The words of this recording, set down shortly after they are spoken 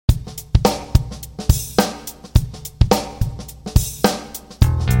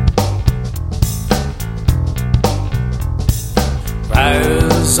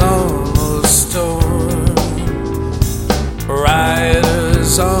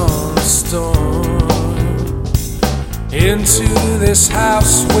storm. Into this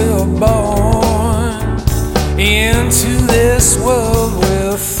house we're born, into this world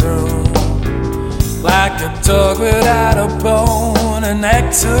we're thrown. Like a dog without a bone, an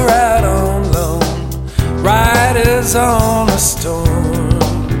actor out on loan, riders on a storm.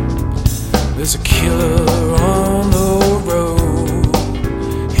 There's a killer on the road,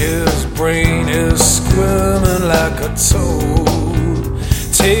 his brain is squirming like a toad.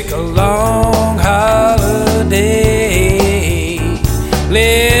 Take a long holiday,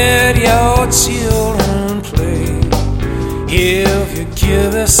 let your children play. If you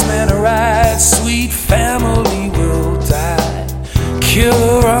give this man a ride, sweet family will die.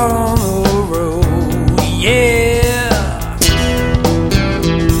 Killer on the road, yeah.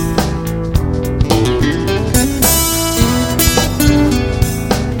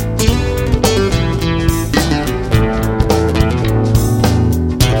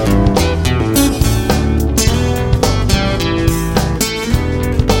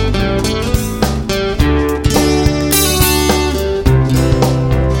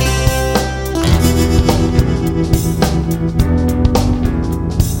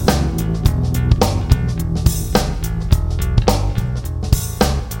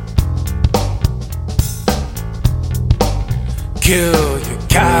 Girl, you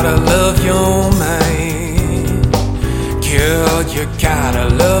gotta love your man. Girl, you gotta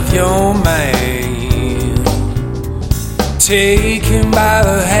love your man. Take him by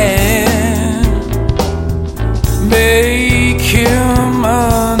the hand, make him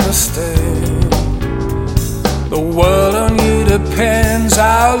understand. The world on you depends,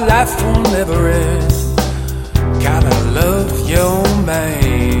 our life will never end. Gotta love your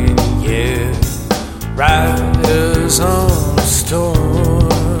man, yeah. Riders on a storm,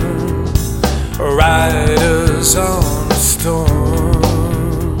 riders on a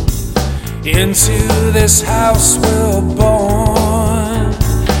storm. Into this house we're born,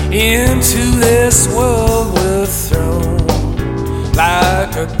 into this world we're thrown.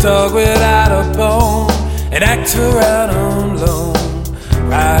 Like a dog without a bone, an actor out on loan,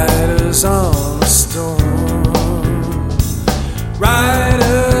 riders on a storm,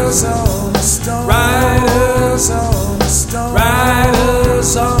 riders on a storm, riders on a storm,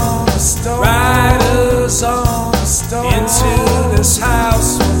 riders on a storm, riders on a storm. Into this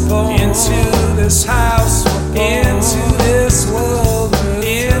house we're born, into this house.